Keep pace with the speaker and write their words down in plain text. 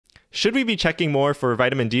Should we be checking more for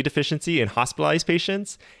vitamin D deficiency in hospitalized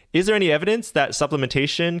patients? Is there any evidence that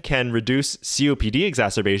supplementation can reduce COPD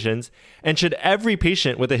exacerbations? And should every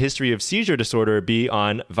patient with a history of seizure disorder be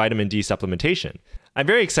on vitamin D supplementation? I'm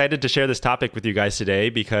very excited to share this topic with you guys today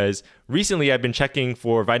because recently I've been checking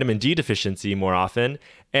for vitamin D deficiency more often,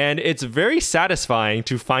 and it's very satisfying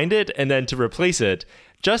to find it and then to replace it,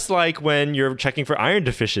 just like when you're checking for iron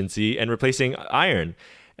deficiency and replacing iron.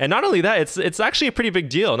 And not only that, it's actually a pretty big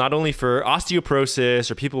deal, not only for osteoporosis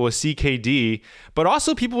or people with CKD, but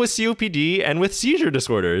also people with COPD and with seizure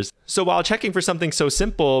disorders. So while checking for something so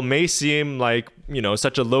simple may seem like,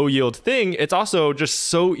 such a low yield thing, it's also just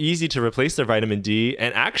so easy to replace their vitamin D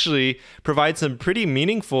and actually provide some pretty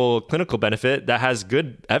meaningful clinical benefit that has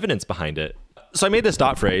good evidence behind it. So I made this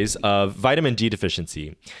dot phrase of vitamin D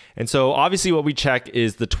deficiency. And so obviously what we check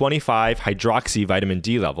is the 25 hydroxy vitamin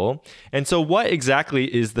D level. And so what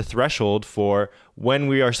exactly is the threshold for when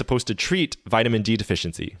we are supposed to treat vitamin D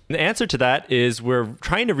deficiency? And the answer to that is we're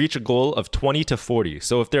trying to reach a goal of 20 to 40.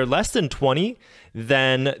 So if they're less than 20,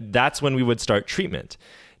 then that's when we would start treatment.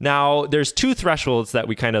 Now, there's two thresholds that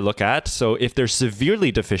we kind of look at. So if they're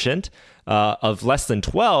severely deficient of less than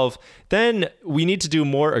 12, then we need to do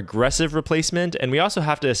more aggressive replacement. And we also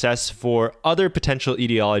have to assess for other potential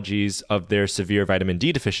etiologies of their severe vitamin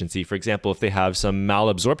D deficiency. For example, if they have some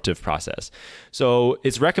malabsorptive process. So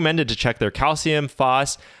it's recommended to check their calcium,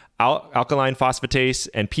 phos, alkaline phosphatase,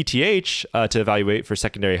 and PTH to evaluate for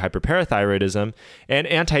secondary hyperparathyroidism, and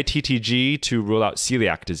anti-TTG to rule out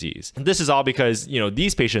celiac disease. This is all because,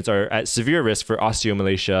 these patients are at severe risk for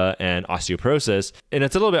osteomalacia and osteoporosis, and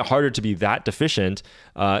it's a little bit harder to be that deficient,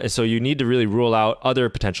 so you need to really rule out other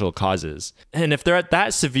potential causes. And if they're at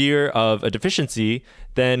that severe of a deficiency,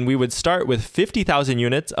 then we would start with 50,000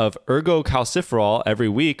 units of ergocalciferol every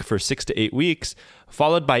week for 6 to 8 weeks,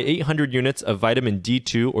 followed by 800 units of vitamin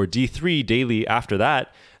D2 or D3 daily after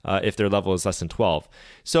that, if their level is less than 12.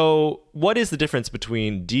 So what is the difference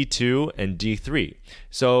between D2 and D3?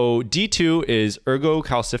 So D2 is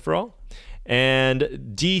ergocalciferol, and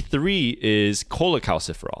D3 is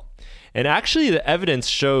cholecalciferol. And actually, the evidence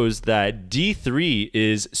shows that D3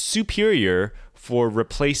 is superior for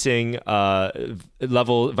replacing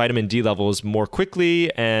vitamin D levels more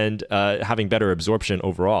quickly and having better absorption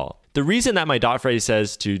overall. The reason that my dot phrase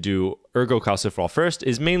says to do ergocalciferol first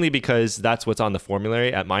is mainly because that's what's on the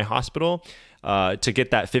formulary at my hospital. To get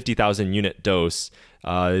that 50,000 unit dose,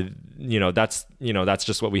 that's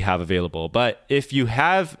just what we have available. But if you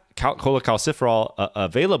have cholecalciferol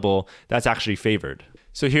available, that's actually favored.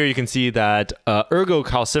 So here you can see that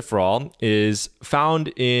ergocalciferol is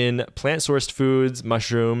found in plant-sourced foods,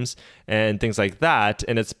 mushrooms, and things like that,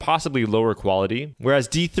 and it's possibly lower quality. Whereas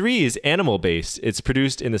D3 is animal-based. It's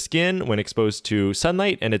produced in the skin when exposed to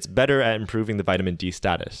sunlight, and it's better at improving the vitamin D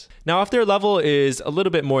status. Now, if their level is a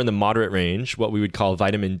little bit more in the moderate range, what we would call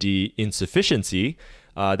vitamin D insufficiency,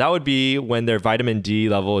 that would be when their vitamin D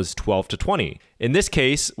level is 12 to 20. In this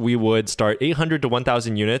case, we would start 800 to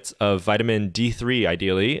 1,000 units of vitamin D3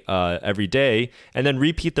 ideally every day, and then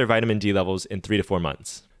repeat their vitamin D levels in 3 to 4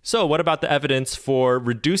 months. So what about the evidence for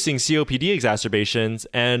reducing COPD exacerbations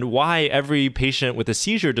and why every patient with a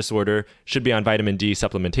seizure disorder should be on vitamin D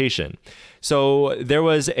supplementation? So there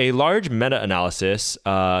was a large meta-analysis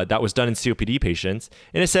that was done in COPD patients,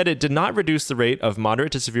 and it said it did not reduce the rate of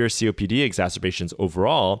moderate to severe COPD exacerbations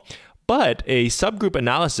overall, but a subgroup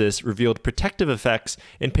analysis revealed protective effects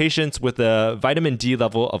in patients with a vitamin D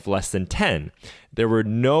level of less than 10. There were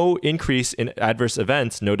no increase in adverse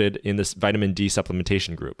events noted in this vitamin D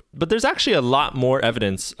supplementation group. But there's actually a lot more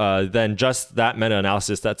evidence than just that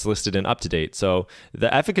meta-analysis that's listed in UpToDate. So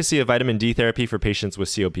the efficacy of vitamin D therapy for patients with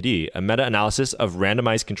COPD, a meta-analysis of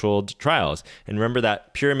randomized controlled trials. And remember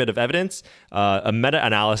that pyramid of evidence? A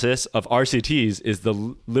meta-analysis of RCTs is the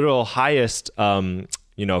literal highest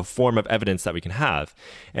form of evidence that we can have.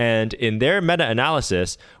 And in their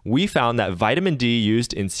meta-analysis, we found that vitamin D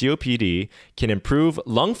used in COPD can improve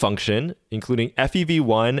lung function, including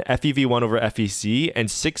FEV1, FEV1 over FEC, and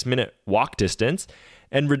 6-minute walk distance,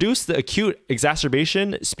 and reduce the acute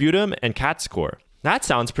exacerbation, sputum, and CAT score. That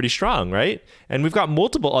sounds pretty strong, right? And we've got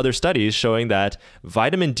multiple other studies showing that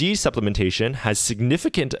vitamin D supplementation has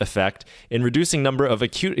significant effect in reducing number of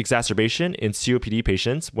acute exacerbation in COPD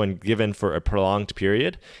patients when given for a prolonged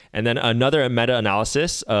period. And then another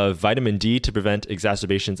meta-analysis of vitamin D to prevent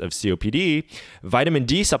exacerbations of COPD. Vitamin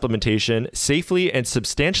D supplementation safely and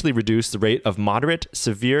substantially reduced the rate of moderate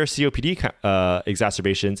severe COPD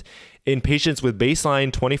exacerbations in patients with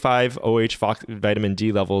baseline 25 OH vitamin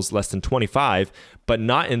D levels less than 25, but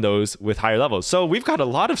not in those with higher levels. So we've got a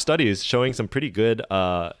lot of studies showing some pretty good,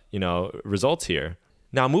 results here.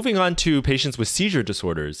 Now, moving on to patients with seizure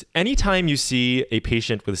disorders. Anytime you see a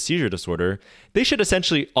patient with a seizure disorder, they should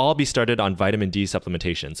essentially all be started on vitamin D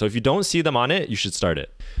supplementation. So if you don't see them on it, you should start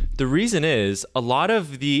it. The reason is a lot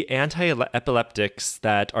of the anti-epileptics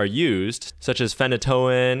that are used, such as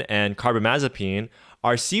phenytoin and carbamazepine,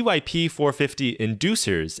 are CYP450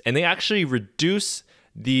 inducers, and they actually reduce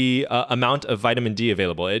the amount of vitamin D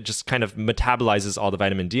available. It just kind of metabolizes all the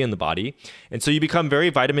vitamin D in the body. And so you become very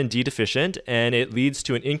vitamin D deficient, and it leads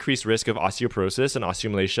to an increased risk of osteoporosis and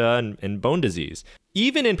osteomalacia and bone disease.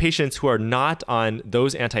 Even in patients who are not on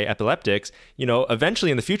those anti-epileptics,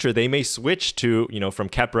 eventually in the future, they may switch to, from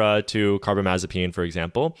Keppra to carbamazepine, for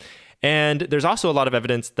example. And there's also a lot of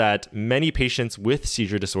evidence that many patients with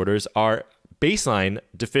seizure disorders are baseline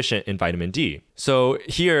deficient in vitamin D. So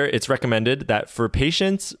here it's recommended that for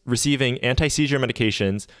patients receiving anti-seizure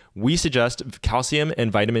medications, we suggest calcium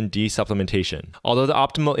and vitamin D supplementation. Although the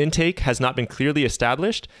optimal intake has not been clearly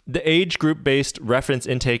established, the age group-based reference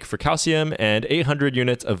intake for calcium and 800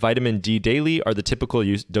 units of vitamin D daily are the typical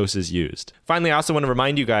doses used. Finally, I also want to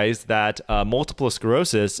remind you guys that multiple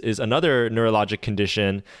sclerosis is another neurologic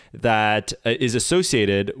condition that is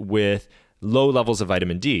associated with low levels of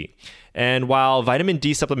vitamin D. And while vitamin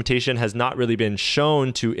D supplementation has not really been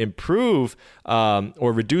shown to improve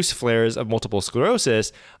or reduce flares of multiple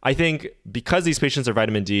sclerosis, I think because these patients are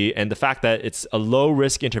vitamin D and the fact that it's a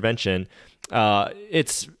low-risk intervention,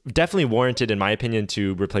 it's definitely warranted, in my opinion,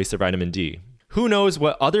 to replace their vitamin D. Who knows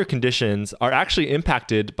what other conditions are actually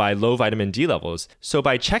impacted by low vitamin D levels? So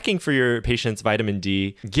by checking for your patient's vitamin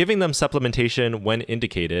D, giving them supplementation when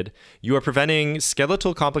indicated, you are preventing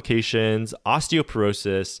skeletal complications,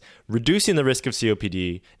 osteoporosis, reducing the risk of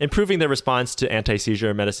COPD, improving their response to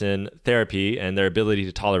anti-seizure medicine therapy and their ability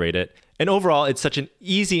to tolerate it. And overall, it's such an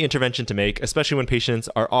easy intervention to make, especially when patients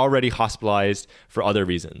are already hospitalized for other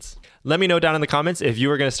reasons. Let me know down in the comments if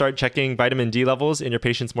you are going to start checking vitamin D levels in your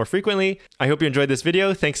patients more frequently. I hope you enjoyed this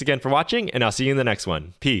video. Thanks again for watching, and I'll see you in the next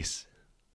one. Peace.